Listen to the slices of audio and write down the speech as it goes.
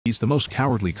He's the most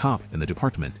cowardly cop in the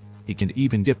department. He can't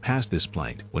even get past this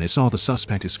plane. When he saw the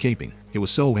suspect escaping, he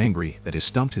was so angry that he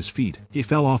stumped his feet. He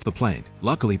fell off the plane.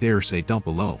 Luckily there's a dump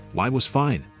below. Y was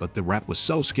fine, but the rat was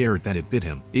so scared that it bit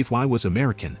him. If Y was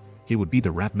American, he would be the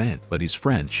rat man, but he's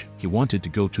French. He wanted to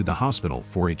go to the hospital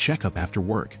for a checkup after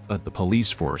work, but the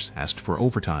police force asked for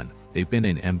overtime. They've been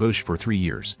in ambush for 3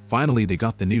 years. Finally they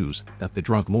got the news that the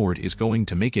drug lord is going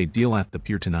to make a deal at the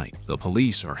pier tonight. The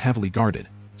police are heavily guarded,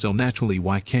 so naturally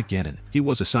Y can't get in. He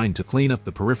was assigned to clean up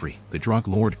the periphery. The drug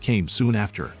lord came soon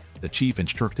after. The chief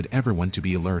instructed everyone to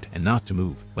be alert and not to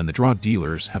move. When the drug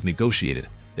dealers have negotiated,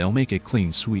 they'll make a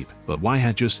clean sweep. But Y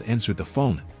had just answered the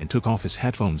phone and took off his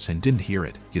headphones and didn't hear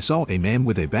it. He saw a man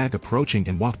with a bag approaching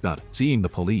and walked out. Seeing the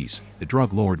police, the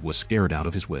drug lord was scared out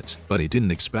of his wits, but he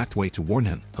didn't expect Y to warn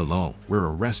him. "Hello, we're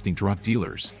arresting drug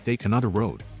dealers. Take another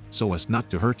road, so as not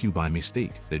to hurt you by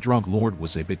mistake." The drug lord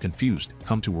was a bit confused.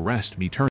 "Come to arrest me?"